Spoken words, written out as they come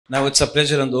Now it's a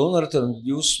pleasure and honor to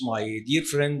introduce my dear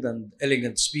friend and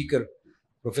elegant speaker,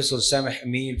 Professor Sameh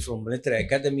Emil from Military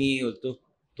Academy, who will talk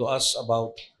to us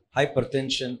about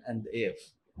hypertension and AF.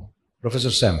 Professor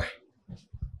Sameh.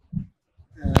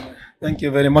 Thank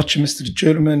you very much, Mr.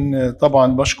 Chairman.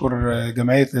 طبعا بشكر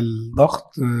جمعية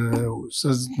الضغط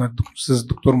أستاذ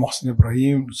الدكتور محسن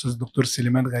إبراهيم، الأستاذ الدكتور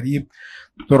سليمان غريب،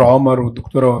 الدكتور عمر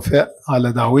والدكتورة وفاء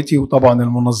على دعوتي، وطبعا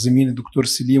المنظمين الدكتور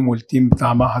سليم والتيم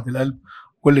بتاع معهد القلب،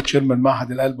 كل تشيرمان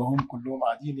معهد القلب هم كلهم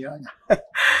قاعدين يعني.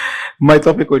 My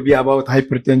topic will be about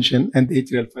hypertension and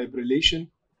atrial fibrillation.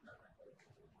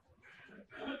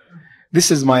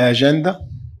 This is my agenda.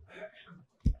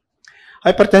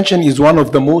 Hypertension is one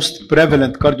of the most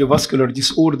prevalent cardiovascular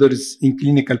disorders in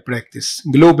clinical practice.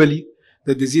 Globally,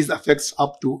 the disease affects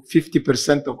up to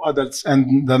 50% of adults,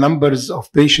 and the numbers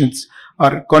of patients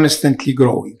are constantly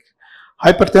growing.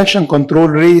 Hypertension control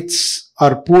rates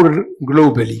are poor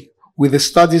globally, with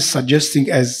studies suggesting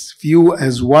as few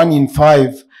as 1 in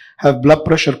 5 have blood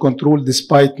pressure control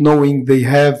despite knowing they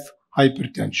have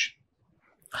hypertension.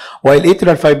 While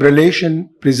atrial fibrillation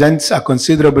presents a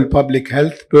considerable public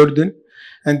health burden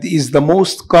and is the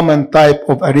most common type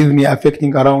of arrhythmia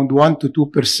affecting around 1 to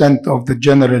 2% of the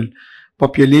general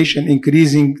population,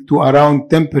 increasing to around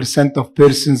 10% of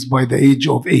persons by the age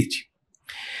of 80.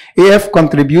 AF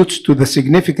contributes to the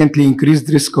significantly increased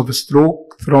risk of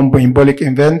stroke, thromboembolic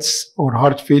events, or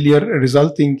heart failure,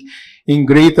 resulting in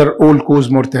greater all-cause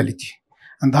mortality.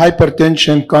 And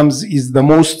hypertension is the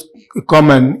most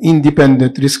common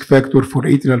independent risk factor for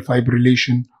atrial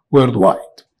fibrillation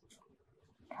worldwide.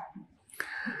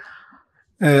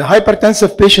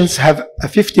 Hypertensive patients have a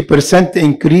 50%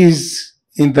 increase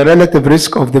in the relative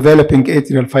risk of developing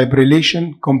atrial fibrillation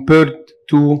compared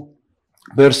to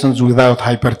persons without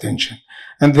hypertension.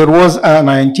 And there was a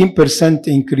 19%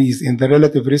 increase in the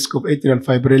relative risk of atrial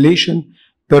fibrillation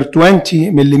per 20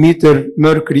 millimeter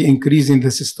mercury increase in the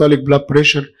systolic blood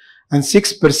pressure, and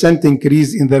 6%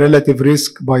 increase in the relative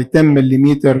risk by 10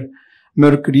 millimeter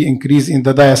mercury increase in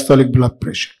the diastolic blood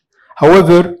pressure.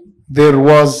 However, there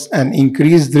was an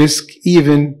increased risk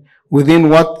even within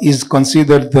what is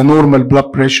considered the normal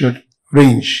blood pressure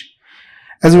range.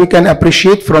 As we can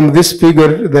appreciate from this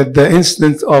figure that the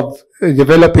incidence of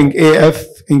developing AF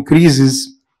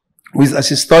increases with a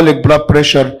systolic blood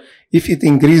pressure. If it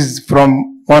increases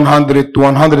from 100 to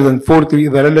 140,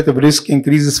 the relative risk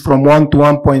increases from 1 to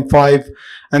 1.5,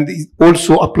 and it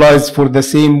also applies for the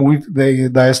same with the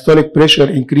diastolic pressure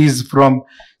increase from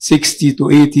 60 to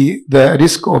 80. The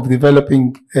risk of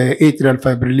developing atrial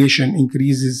fibrillation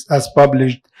increases as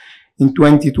published in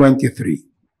 2023.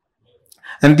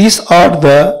 And these are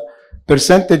the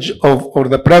percentage of, or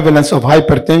the prevalence of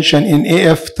hypertension in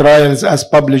AF trials as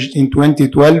published in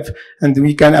 2012. And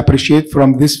we can appreciate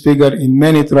from this figure in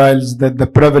many trials that the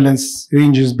prevalence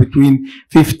ranges between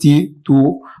 50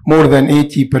 to more than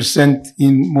 80%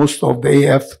 in most of the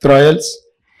AF trials.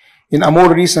 In a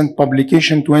more recent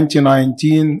publication,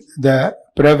 2019, the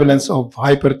prevalence of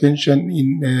hypertension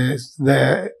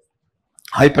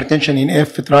in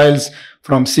AF trials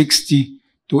from 60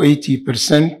 to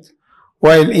 80%,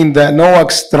 while in the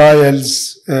NOACS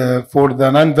trials for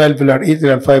the non-valvular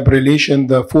atrial fibrillation,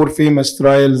 the 4 famous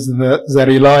trials,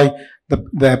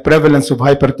 the prevalence of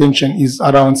hypertension is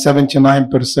around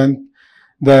 79%,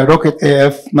 the Rocket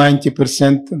AF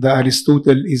 90%, the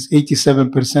Aristotle is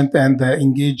 87%, and the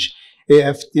Engage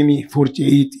AF TIMI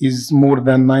 48 is more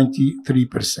than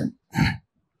 93%.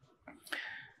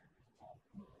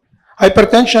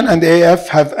 Hypertension and AF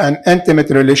have an intimate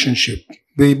relationship.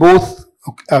 They both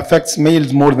affect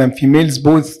males more than females,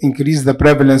 both increase the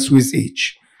prevalence with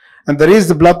age. And the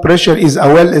raised blood pressure is a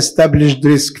well-established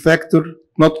risk factor,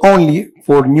 not only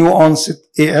for new onset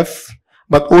AF,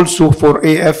 but also for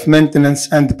AF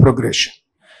maintenance and progression.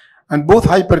 And both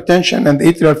hypertension and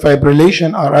atrial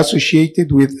fibrillation are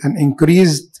associated with an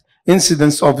increased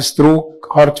incidence of stroke,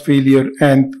 heart failure,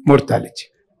 and mortality.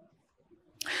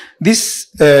 This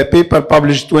paper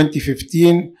published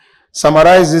 2015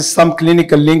 summarizes some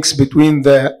clinical links between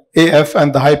the AF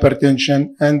and the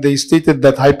hypertension, and they stated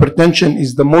that hypertension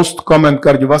is the most common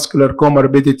cardiovascular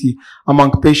comorbidity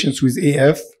among patients with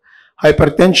AF.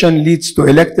 Hypertension leads to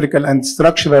electrical and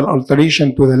structural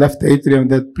alteration to the left atrium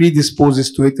that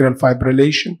predisposes to atrial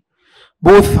fibrillation.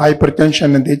 Both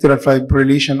hypertension and atrial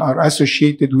fibrillation are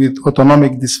associated with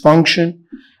autonomic dysfunction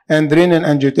and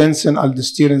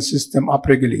renin-angiotensin-aldosterone system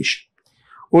upregulation.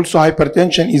 Also,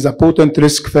 hypertension is a potent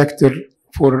risk factor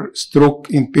for stroke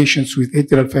in patients with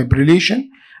atrial fibrillation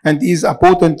and is a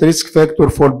potent risk factor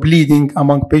for bleeding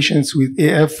among patients with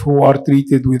AF who are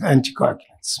treated with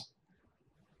anticoagulants.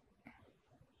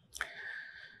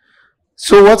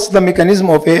 So what's the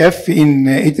mechanism of AF in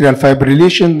atrial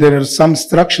fibrillation? There are some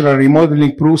structural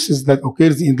remodeling process that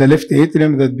occurs in the left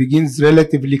atrium that begins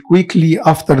relatively quickly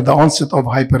after the onset of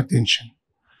hypertension.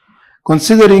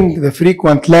 Considering the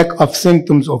frequent lack of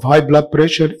symptoms of high blood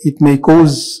pressure, it may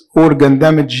cause organ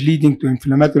damage leading to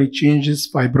inflammatory changes,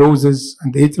 fibrosis,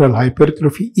 and atrial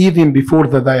hypertrophy even before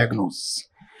the diagnosis.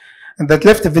 And that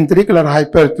left ventricular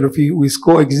hypertrophy with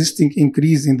coexisting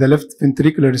increase in the left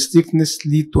ventricular stiffness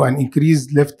lead to an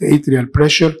increased left atrial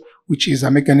pressure, which is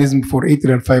a mechanism for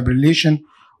atrial fibrillation.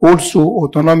 Also,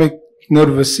 autonomic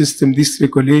nervous system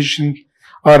dysregulation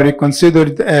are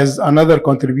considered as another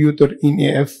contributor in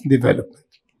AF development.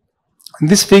 And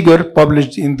this figure,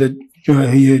 published in the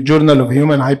Journal of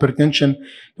Human Hypertension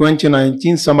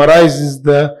 2019, summarizes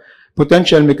the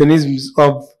potential mechanisms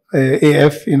of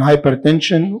AF in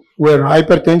hypertension, where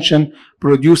hypertension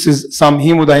produces some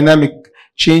hemodynamic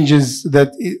changes that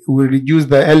will reduce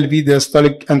the LV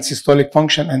diastolic and systolic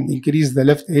function and increase the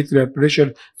left atrial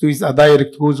pressure, so it's a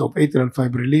direct cause of atrial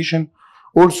fibrillation.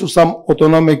 Also, some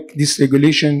autonomic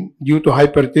dysregulation due to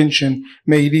hypertension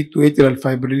may lead to atrial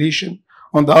fibrillation.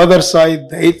 On the other side,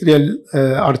 the atrial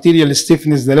arterial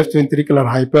stiffness, the left ventricular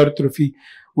hypertrophy,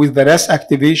 with the RAS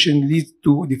activation leads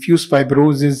to diffuse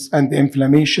fibrosis and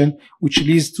inflammation, which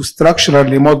leads to structural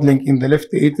remodeling in the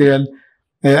left atrial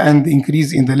and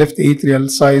increase in the left atrial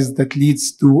size that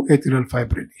leads to atrial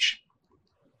fibrillation.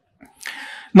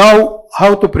 Now,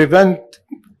 how to prevent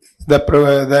the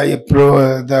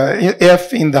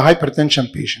AF in the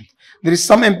hypertension patient? There is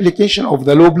some implication of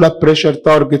the low blood pressure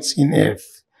targets in AF,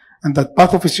 and that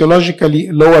pathophysiologically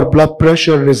lower blood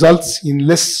pressure results in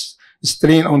less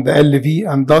strain on the LV,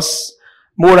 and thus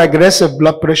more aggressive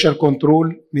blood pressure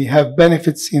control may have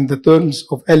benefits in the terms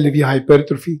of LV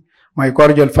hypertrophy,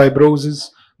 myocardial fibrosis,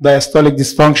 diastolic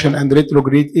dysfunction, and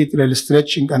retrograde atrial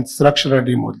stretching and structural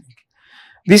remodeling.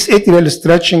 This atrial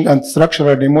stretching and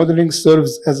structural remodeling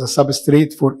serves as a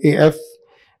substrate for AF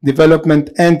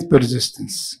development and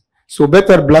persistence. So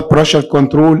better blood pressure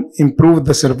control improved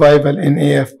the survival in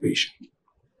AF patients.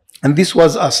 And this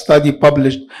was a study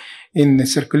published in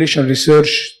Circulation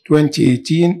Research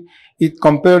 2018. It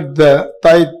compared the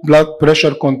tight blood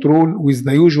pressure control with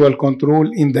the usual control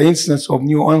in the incidence of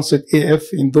new onset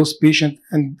AF in those patients.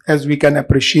 And as we can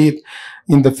appreciate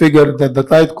in the figure, that the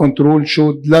tight control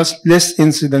showed less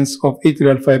incidence of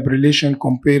atrial fibrillation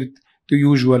compared to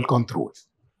usual control.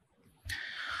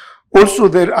 Also,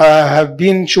 there have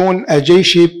been shown a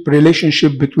J-shaped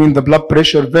relationship between the blood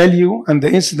pressure value and the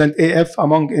incident AF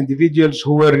among individuals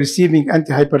who were receiving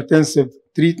antihypertensive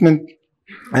treatment.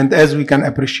 And as we can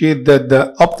appreciate, that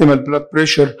the optimal blood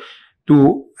pressure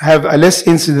to have a less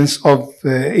incidence of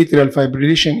atrial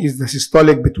fibrillation is the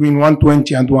systolic between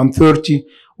 120 and 130,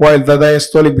 while the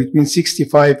diastolic between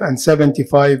 65 and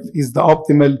 75 is the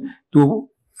optimal to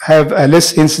have a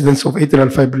less incidence of atrial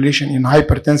fibrillation in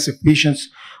hypertensive patients,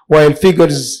 while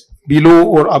figures below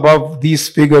or above these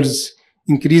figures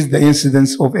increase the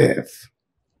incidence of AF.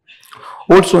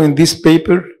 Also in this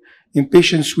paper, in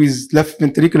patients with left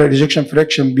ventricular ejection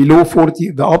fraction below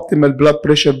 40, the optimal blood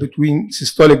pressure between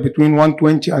systolic between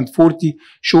 120 and 40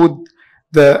 showed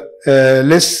the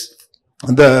less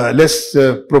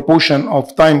proportion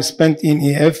of time spent in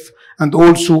AF, and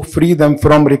also freedom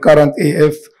from recurrent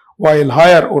AF, while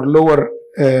higher or lower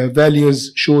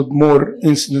values showed more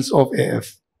incidence of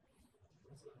AF.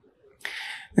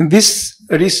 In this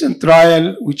recent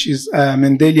trial, which is a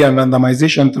Mendelian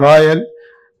randomization trial,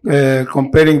 it's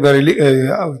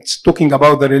talking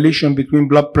about the relation between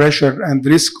blood pressure and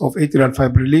risk of atrial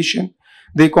fibrillation,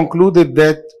 they concluded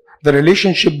that the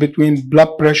relationship between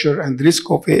blood pressure and risk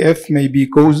of AF may be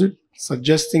causal,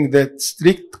 suggesting that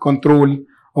strict control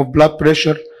of blood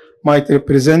pressure might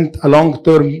represent a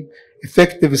long-term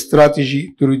effective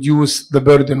strategy to reduce the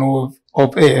burden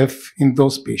of AF in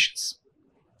those patients.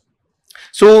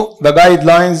 So the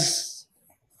guidelines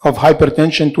of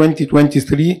hypertension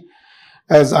 2023,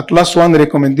 as a class 1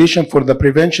 recommendation for the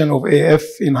prevention of AF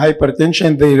in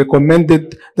hypertension, they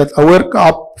recommended that a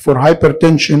workup for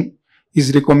hypertension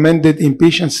is recommended in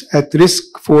patients at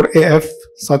risk for AF,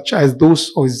 such as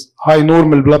those with high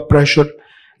normal blood pressure,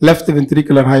 left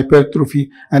ventricular hypertrophy,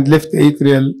 and left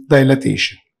atrial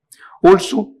dilatation.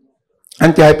 Also,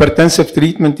 antihypertensive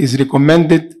treatment is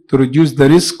recommended to reduce the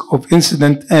risk of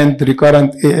incident and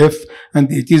recurrent AF,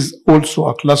 and it is also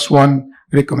a class 1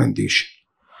 recommendation.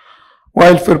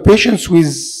 While for patients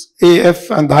with AF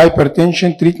and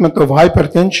hypertension, treatment of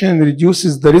hypertension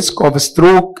reduces the risk of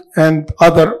stroke and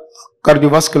other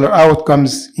cardiovascular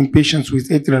outcomes in patients with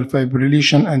atrial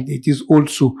fibrillation, and it is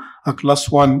also a class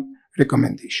 1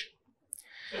 recommendation.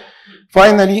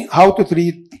 Finally, how to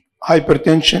treat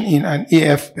hypertension in an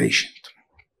AF patient.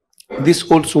 This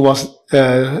also was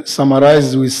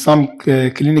summarized with some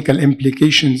clinical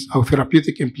implications or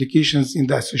therapeutic implications in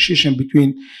the association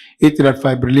between atrial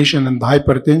fibrillation and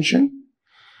hypertension.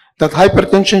 That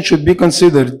hypertension should be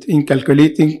considered in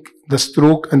calculating the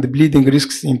stroke and the bleeding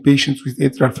risks in patients with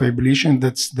atrial fibrillation.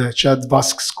 That's the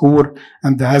Chad-Vasc score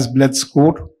and the Has-Bled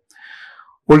score.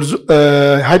 Also,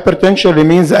 hypertension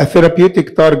remains a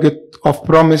therapeutic target of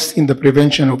promise in the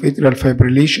prevention of atrial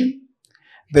fibrillation.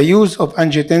 The use of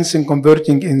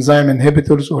angiotensin-converting enzyme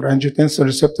inhibitors or angiotensin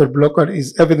receptor blocker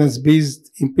is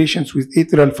evidence-based in patients with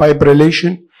atrial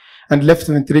fibrillation and left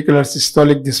ventricular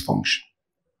systolic dysfunction.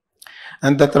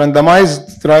 And that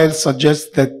randomized trials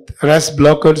suggest that RAS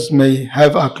blockers may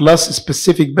have a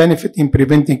class-specific benefit in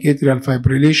preventing atrial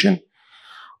fibrillation,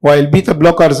 while beta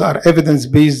blockers are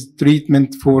evidence-based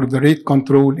treatment for the rate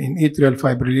control in atrial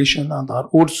fibrillation and are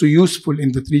also useful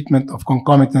in the treatment of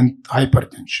concomitant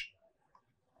hypertension.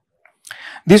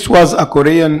 This was a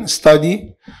Korean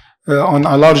study on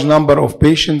a large number of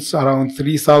patients, around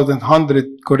 3,100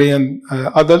 Korean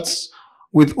adults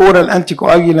with oral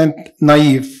anticoagulant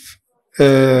naive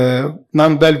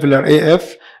non-valvular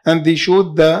AF, and they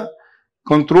showed the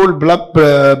control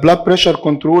blood pressure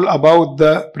control about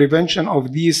the prevention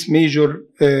of these major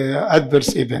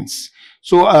adverse events.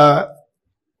 So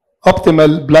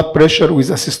optimal blood pressure with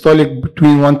a systolic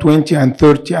between 120 and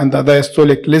 30 and a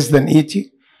diastolic less than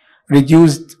 80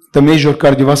 reduced the major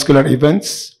cardiovascular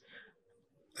events,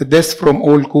 death from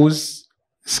all cause,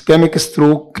 ischemic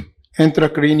stroke,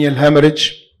 intracranial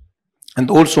hemorrhage, and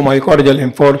also myocardial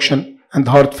infarction and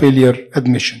heart failure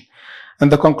admission. And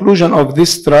the conclusion of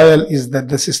this trial is that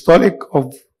the systolic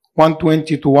of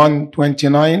 120 to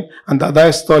 129 and the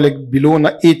diastolic below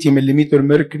 80 millimeter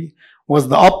mercury was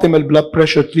the optimal blood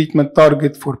pressure treatment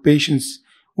target for patients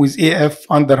with AF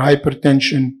under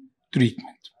hypertension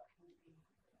treatment.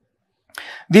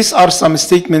 These are some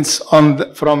statements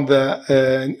from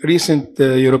the recent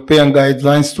European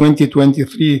guidelines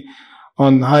 2023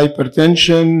 on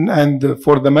hypertension and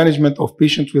for the management of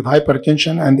patients with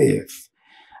hypertension and AF.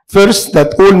 First,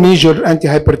 that all major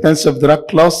antihypertensive drug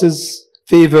classes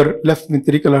favor left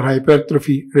ventricular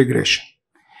hypertrophy regression.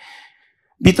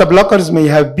 Beta blockers may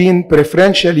have been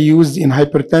preferentially used in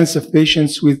hypertensive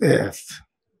patients with AF.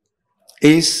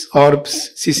 ACE,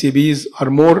 ARBs, CCBs are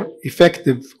more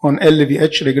effective on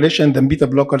LVH regression than beta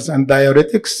blockers and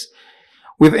diuretics,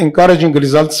 with encouraging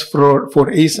results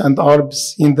for ACE and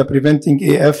ARBs in the preventing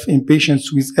AF in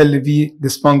patients with LV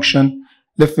dysfunction,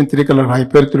 left ventricular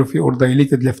hypertrophy, or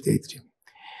dilated left atrium.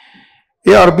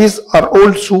 ARBs are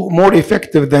also more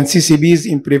effective than CCBs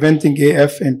in preventing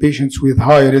AF in patients with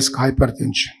high-risk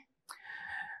hypertension.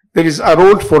 There is a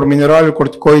role for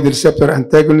mineralocorticoid receptor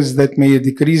antagonists that may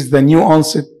decrease the new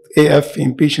onset AF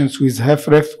in patients with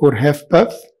HFrEF or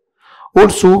HFpEF.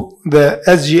 Also, the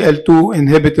SGL2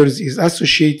 inhibitors is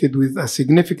associated with a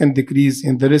significant decrease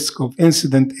in the risk of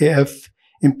incident AF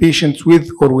in patients with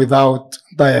or without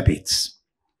diabetes.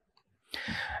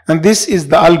 And this is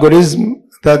the algorithm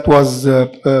that was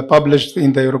published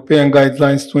in the European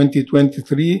Guidelines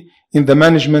 2023 in the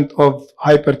management of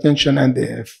hypertension and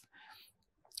AF.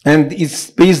 And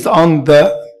it's based on the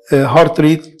heart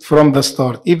rate from the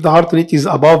start. If the heart rate is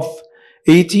above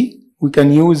 80, we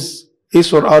can use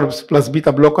ACE or ARBs plus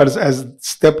beta blockers as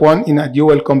step one in a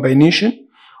dual combination.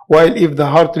 While if the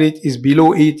heart rate is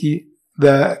below 80,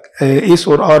 the ACE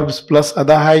or ARBs plus a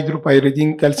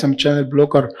dihydropyridine calcium channel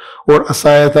blocker or a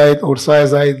thiazide or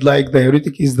thiazide-like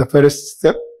diuretic is the first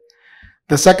step.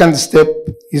 The second step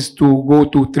is to go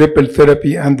to triple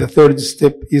therapy, and the third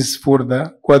step is for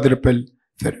the quadruple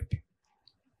therapy.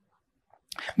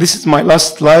 This is my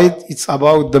last slide. It's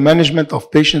about the management of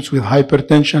patients with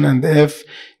hypertension and AF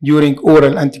during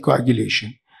oral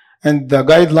anticoagulation. And the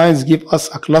guidelines give us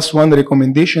a class 1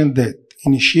 recommendation that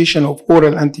initiation of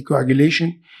oral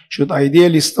anticoagulation should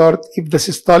ideally start if the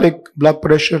systolic blood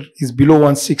pressure is below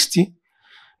 160.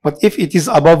 But if it is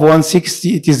above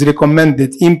 160, it is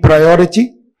recommended in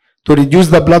priority to reduce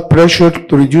the blood pressure,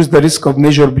 to reduce the risk of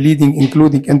major bleeding,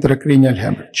 including intracranial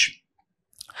hemorrhage.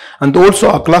 And also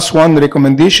a class 1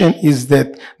 recommendation is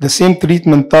that the same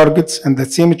treatment targets and the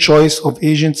same choice of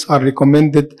agents are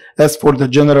recommended as for the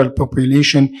general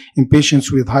population in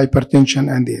patients with hypertension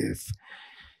and AF.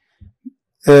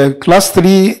 Class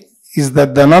 3 is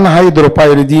that the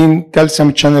non-hydropyridine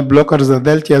calcium channel blockers, the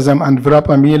diltiazem and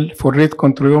verapamil for rate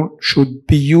control should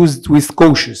be used with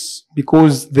caution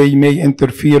because they may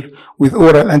interfere with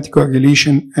oral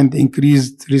anticoagulation and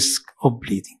increased risk of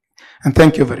bleeding. And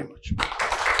thank you very much.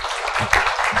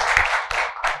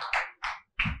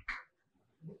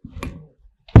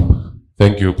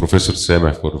 Thank you, Professor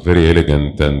Sameh, for very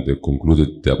elegant and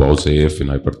concluded about the AF in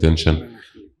hypertension.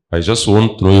 I just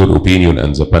want to know your opinion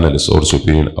and the panelists' also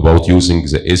opinion about using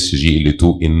the SGLT2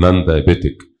 in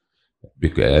non-diabetic,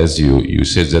 because as you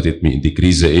said that it may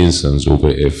decrease the incidence of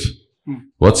AF.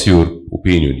 What's your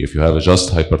opinion if you have a just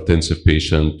hypertensive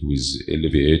patient with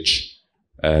LVH,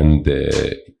 and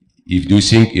if do you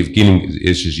think if giving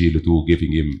SGLT2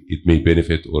 giving him it may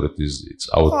benefit, or it's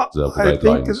out the guidelines?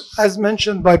 I think, as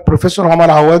mentioned by Professor Omar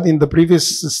Awad in the previous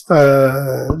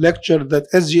lecture, that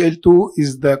SGLT2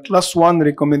 is the class 1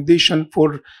 recommendation for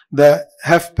the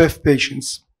HFpEF patients,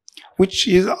 which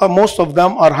is most of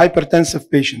them are hypertensive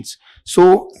patients.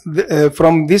 So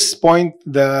from this point,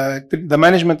 the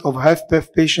management of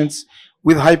HFpEF patients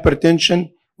with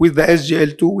hypertension with the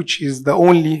SGLT2, which is the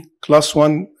only class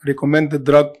 1 recommended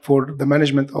drug for the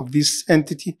management of this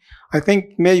entity, I think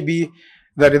maybe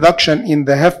the reduction in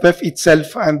the HFpEF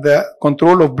itself and the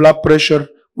control of blood pressure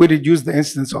will reduce the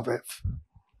incidence of AF.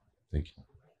 Thank you.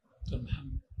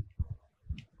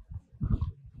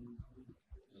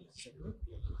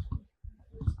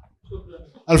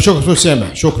 ألف شكر دكتور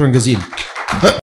سامح، شكرا جزيلا.